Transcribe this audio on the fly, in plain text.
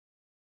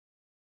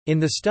In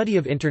the study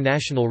of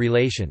international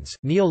relations,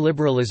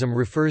 neoliberalism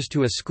refers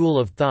to a school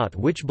of thought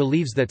which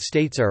believes that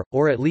states are,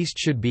 or at least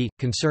should be,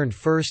 concerned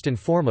first and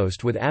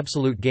foremost with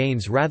absolute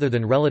gains rather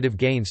than relative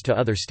gains to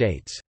other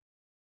states.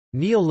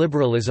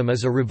 Neoliberalism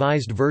is a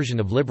revised version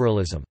of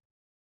liberalism.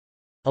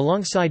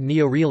 Alongside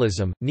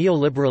neorealism,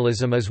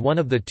 neoliberalism is one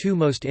of the two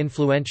most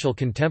influential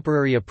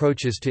contemporary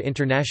approaches to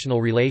international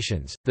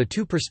relations. The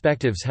two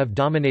perspectives have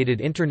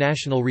dominated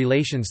international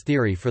relations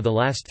theory for the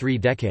last 3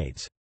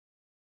 decades.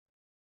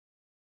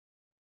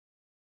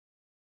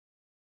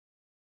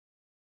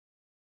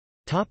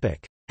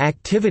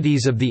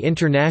 Activities of the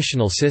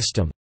international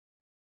system.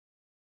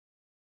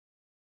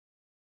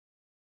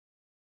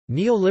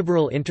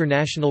 Neoliberal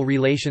international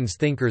relations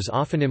thinkers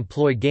often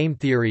employ game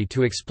theory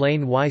to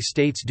explain why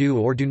states do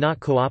or do not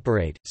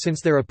cooperate.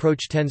 Since their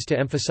approach tends to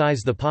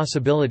emphasize the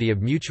possibility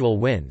of mutual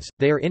wins,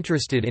 they are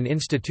interested in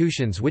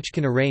institutions which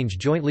can arrange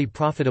jointly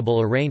profitable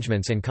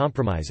arrangements and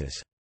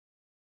compromises.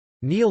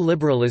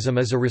 Neoliberalism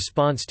is a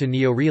response to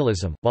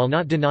neorealism. While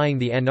not denying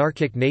the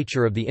anarchic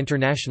nature of the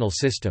international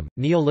system,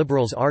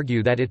 neoliberals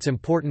argue that its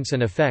importance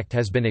and effect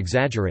has been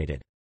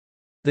exaggerated.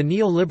 The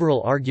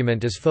neoliberal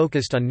argument is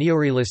focused on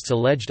neorealists'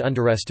 alleged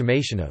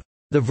underestimation of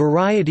the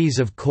varieties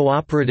of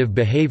cooperative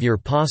behavior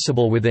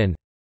possible within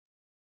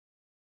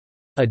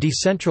a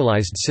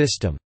decentralized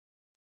system.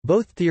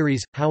 Both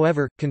theories,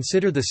 however,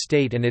 consider the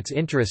state and its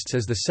interests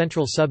as the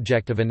central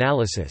subject of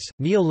analysis.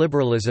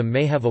 Neoliberalism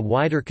may have a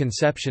wider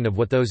conception of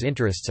what those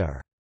interests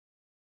are.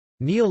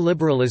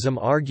 Neoliberalism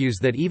argues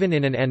that even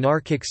in an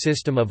anarchic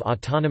system of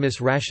autonomous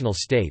rational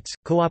states,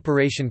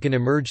 cooperation can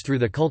emerge through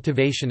the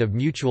cultivation of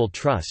mutual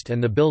trust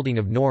and the building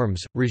of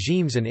norms,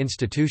 regimes and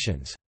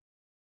institutions.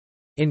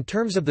 In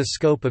terms of the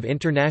scope of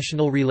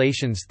international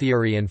relations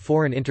theory and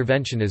foreign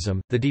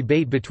interventionism, the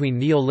debate between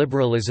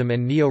neoliberalism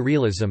and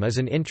neorealism is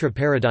an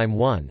intra-paradigm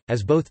one,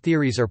 as both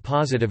theories are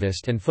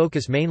positivist and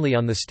focus mainly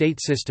on the state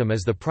system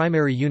as the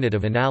primary unit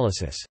of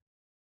analysis.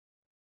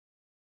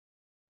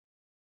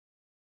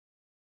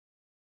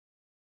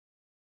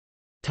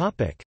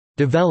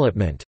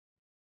 Development.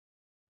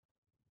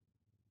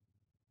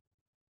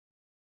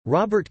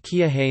 Robert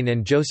Keohane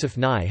and Joseph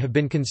Nye have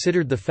been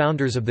considered the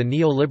founders of the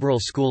neoliberal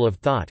school of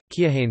thought.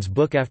 Keohane's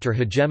book After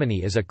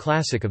Hegemony is a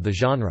classic of the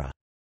genre.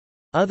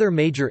 Other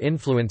major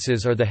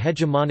influences are the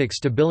hegemonic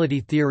stability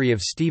theory of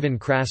Stephen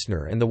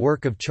Krasner and the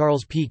work of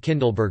Charles P.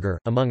 Kindleberger,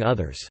 among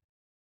others.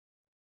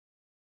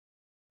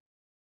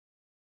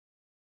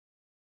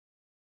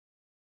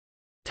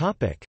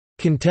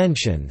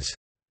 Contentions.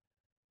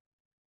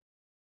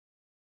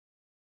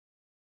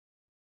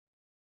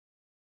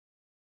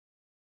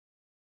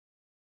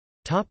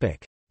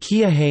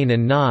 Keohane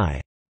and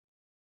Nye.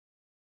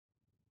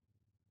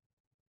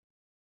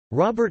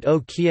 Robert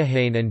O.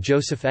 Keohane and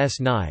Joseph S.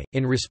 Nye,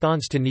 in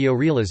response to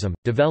neorealism,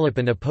 develop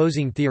an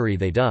opposing theory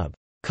they dub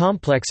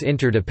complex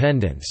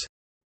interdependence.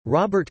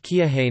 Robert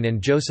Keohane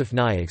and Joseph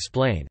Nye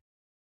explain,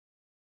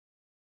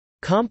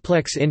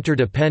 complex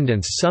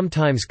interdependence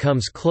sometimes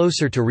comes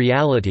closer to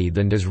reality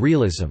than does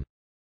realism.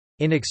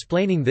 In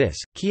explaining this,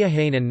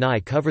 Keohane and Nye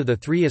cover the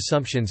 3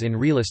 assumptions in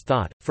realist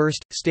thought.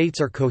 First, states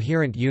are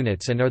coherent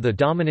units and are the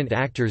dominant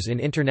actors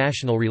in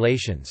international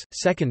relations.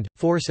 Second,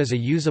 force is a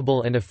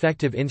usable and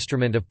effective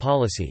instrument of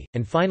policy.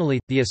 And finally,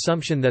 the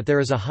assumption that there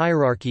is a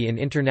hierarchy in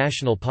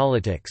international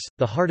politics.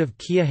 The heart of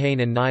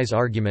Keohane and Nye's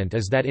argument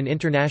is that in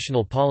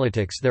international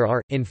politics there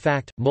are, in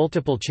fact,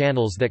 multiple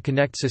channels that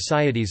connect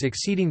societies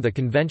exceeding the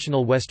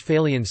conventional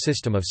Westphalian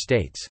system of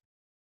states.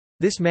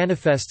 This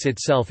manifests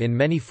itself in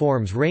many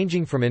forms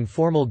ranging from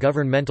informal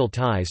governmental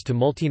ties to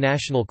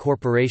multinational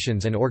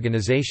corporations and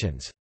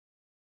organizations.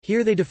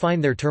 Here they define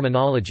their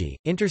terminology.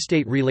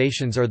 Interstate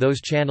relations are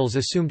those channels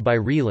assumed by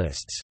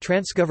realists.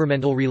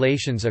 Transgovernmental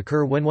relations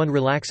occur when one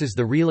relaxes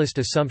the realist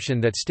assumption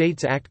that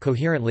states act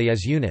coherently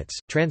as units.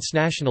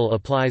 Transnational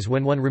applies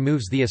when one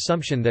removes the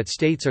assumption that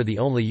states are the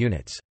only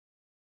units.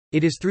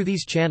 It is through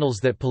these channels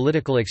that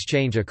political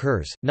exchange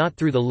occurs, not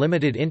through the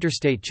limited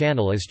interstate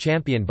channel as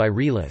championed by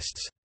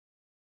realists.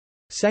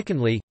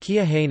 Secondly,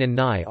 Keohane and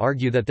Nye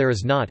argue that there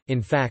is not,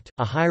 in fact,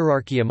 a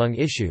hierarchy among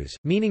issues,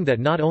 meaning that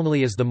not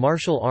only is the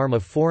martial arm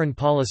of foreign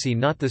policy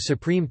not the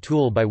supreme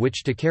tool by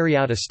which to carry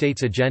out a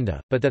state's agenda,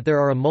 but that there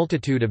are a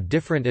multitude of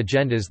different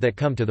agendas that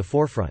come to the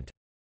forefront.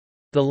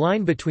 The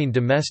line between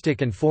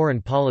domestic and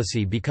foreign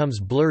policy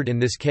becomes blurred in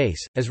this case,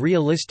 as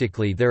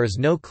realistically there is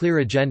no clear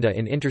agenda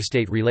in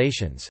interstate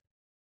relations.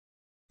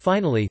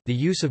 Finally, the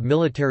use of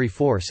military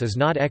force is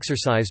not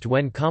exercised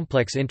when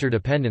complex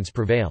interdependence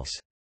prevails.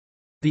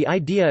 The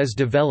idea is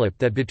developed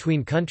that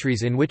between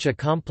countries in which a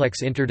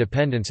complex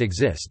interdependence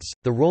exists,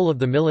 the role of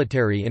the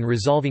military in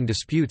resolving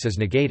disputes is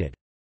negated.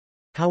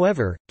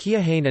 However,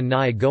 Keohane and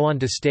Nye go on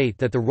to state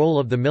that the role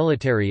of the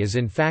military is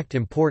in fact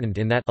important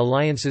in that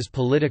alliances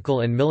political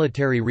and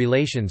military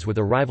relations with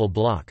a rival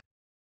bloc.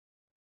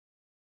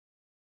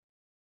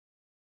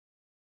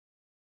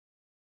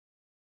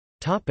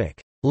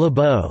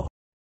 Lebow.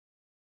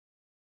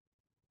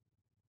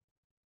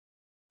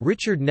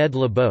 Richard Ned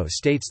Lebow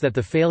states that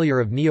the failure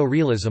of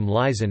neorealism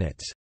lies in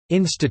its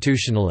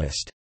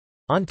institutionalist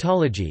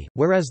Ontology,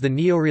 whereas the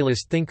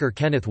neorealist thinker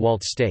Kenneth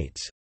Waltz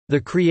states,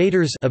 "The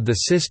creators of the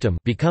system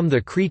become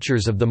the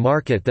creatures of the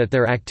market that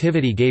their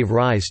activity gave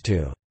rise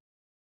to."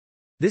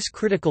 This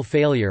critical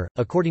failure,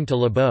 according to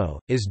Lebow,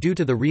 is due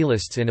to the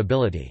realists'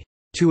 inability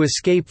to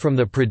escape from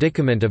the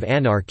predicament of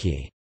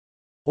anarchy,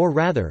 or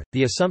rather,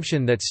 the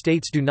assumption that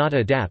states do not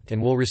adapt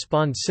and will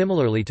respond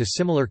similarly to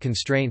similar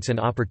constraints and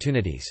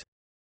opportunities.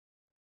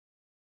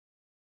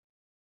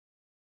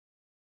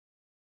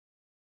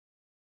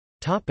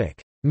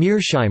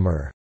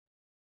 Mearsheimer.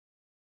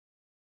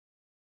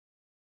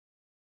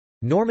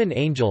 Norman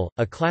Angell,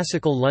 a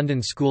classical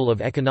London School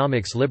of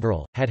Economics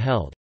liberal, had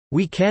held,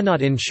 "We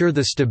cannot ensure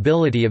the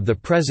stability of the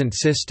present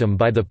system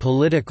by the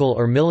political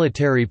or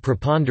military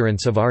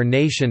preponderance of our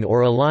nation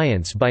or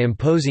alliance by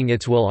imposing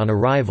its will on a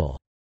rival."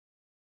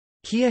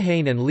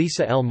 Keohane and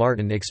Lisa L.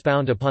 Martin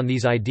expound upon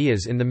these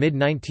ideas in the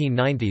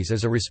mid-1990s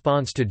as a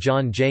response to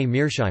John J.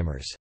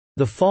 Mearsheimer's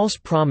 "The False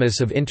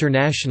Promise of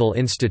International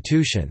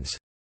Institutions,"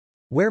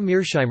 where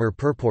Mearsheimer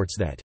purports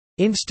that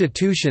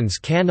institutions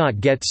cannot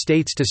get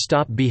states to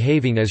stop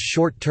behaving as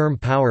short-term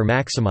power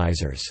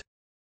maximizers.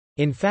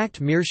 In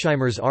fact,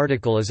 Mearsheimer's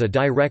article is a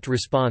direct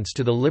response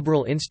to the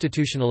liberal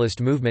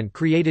institutionalist movement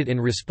created in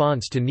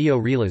response to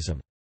neo-realism.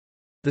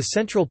 The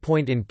central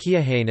point in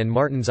Keohane and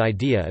Martin's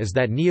idea is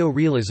that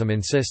neo-realism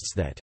insists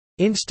that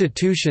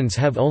institutions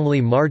have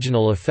only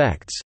marginal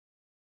effects,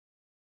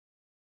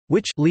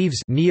 which leaves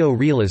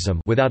neo-realism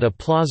without a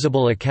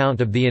plausible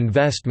account of the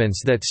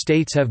investments that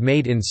states have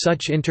made in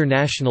such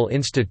international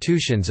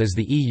institutions as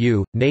the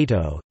EU,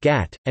 NATO,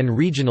 GATT, and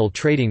regional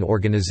trading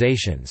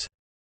organizations.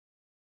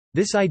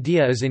 This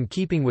idea is in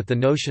keeping with the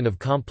notion of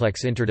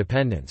complex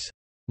interdependence.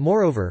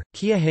 Moreover,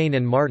 Keohane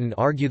and Martin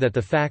argue that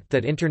the fact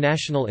that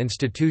international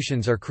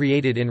institutions are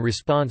created in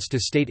response to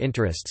state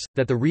interests,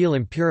 that the real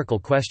empirical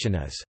question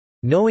is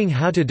knowing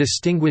how to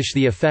distinguish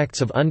the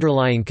effects of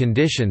underlying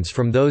conditions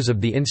from those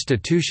of the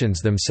institutions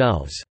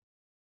themselves.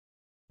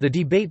 The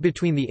debate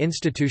between the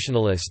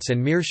institutionalists and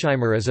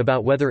Mearsheimer is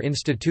about whether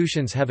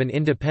institutions have an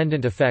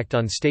independent effect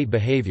on state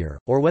behavior,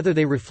 or whether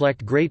they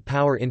reflect great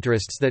power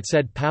interests that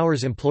said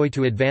powers employ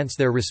to advance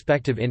their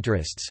respective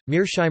interests.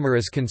 Mearsheimer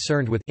is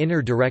concerned with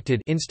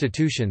inner-directed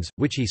institutions,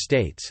 which he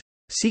states,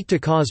 seek to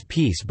cause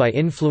peace by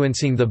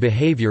influencing the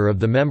behavior of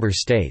the member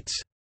states.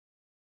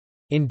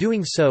 In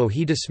doing so,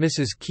 he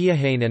dismisses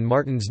Keohane and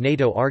Martin's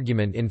NATO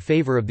argument in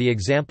favor of the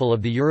example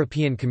of the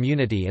European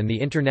Community and the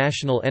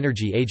International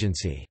Energy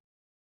Agency.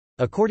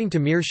 According to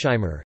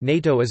Mearsheimer,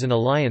 NATO is an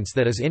alliance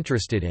that is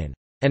interested in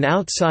an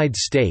outside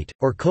state,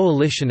 or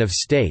coalition of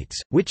states,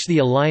 which the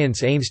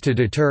alliance aims to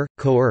deter,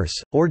 coerce,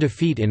 or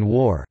defeat in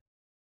war.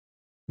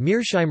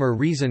 Mearsheimer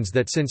reasons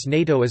that since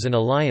NATO is an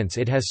alliance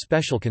it has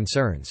special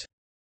concerns.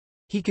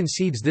 He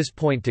concedes this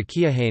point to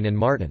Keohane and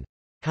Martin.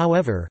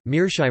 However,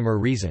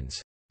 Mearsheimer reasons,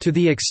 to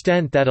the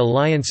extent that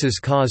alliances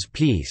cause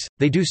peace,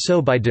 they do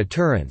so by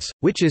deterrence,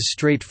 which is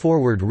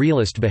straightforward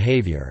realist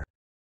behavior.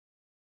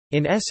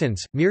 In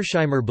essence,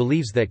 Mearsheimer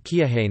believes that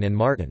Keohane and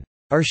Martin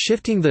are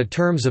shifting the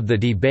terms of the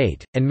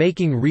debate, and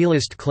making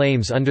realist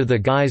claims under the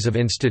guise of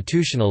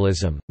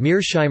institutionalism.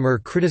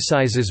 Mearsheimer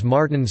criticizes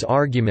Martin's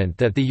argument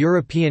that the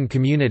European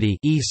Community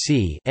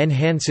 (EC)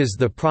 enhances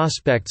the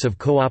prospects of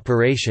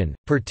cooperation,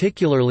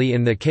 particularly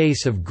in the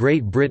case of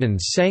Great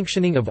Britain's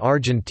sanctioning of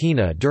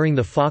Argentina during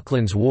the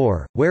Falklands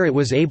War, where it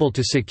was able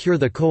to secure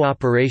the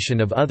cooperation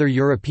of other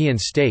European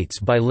states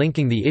by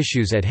linking the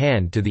issues at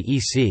hand to the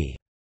EC.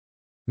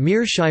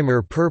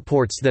 Mearsheimer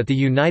purports that the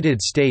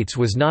United States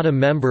was not a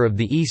member of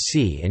the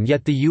EC and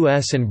yet the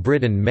US and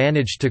Britain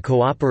managed to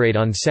cooperate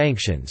on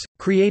sanctions,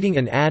 creating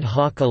an ad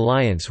hoc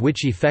alliance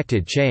which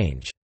effected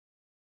change.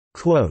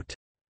 Quote,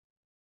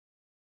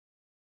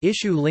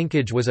 issue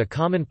linkage was a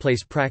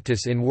commonplace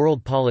practice in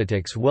world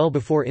politics well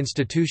before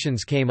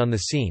institutions came on the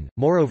scene.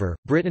 Moreover,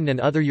 Britain and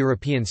other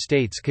European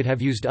states could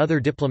have used other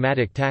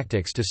diplomatic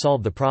tactics to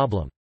solve the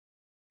problem.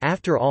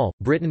 After all,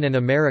 Britain and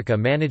America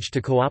managed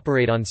to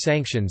cooperate on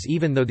sanctions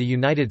even though the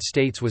United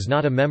States was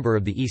not a member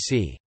of the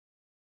EC.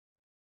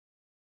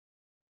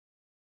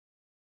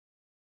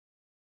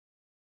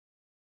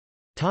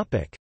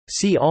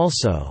 See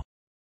also: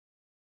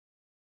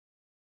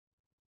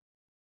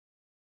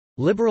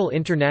 Liberal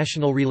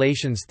international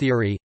relations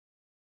theory,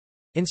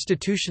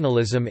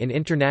 Institutionalism in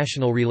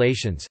international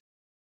relations,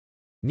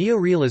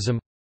 Neorealism,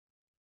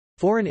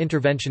 Foreign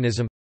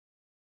interventionism,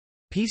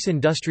 Peace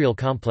industrial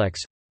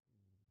complex,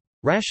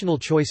 Rational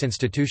choice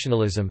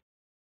institutionalism.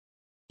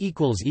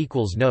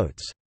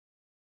 Notes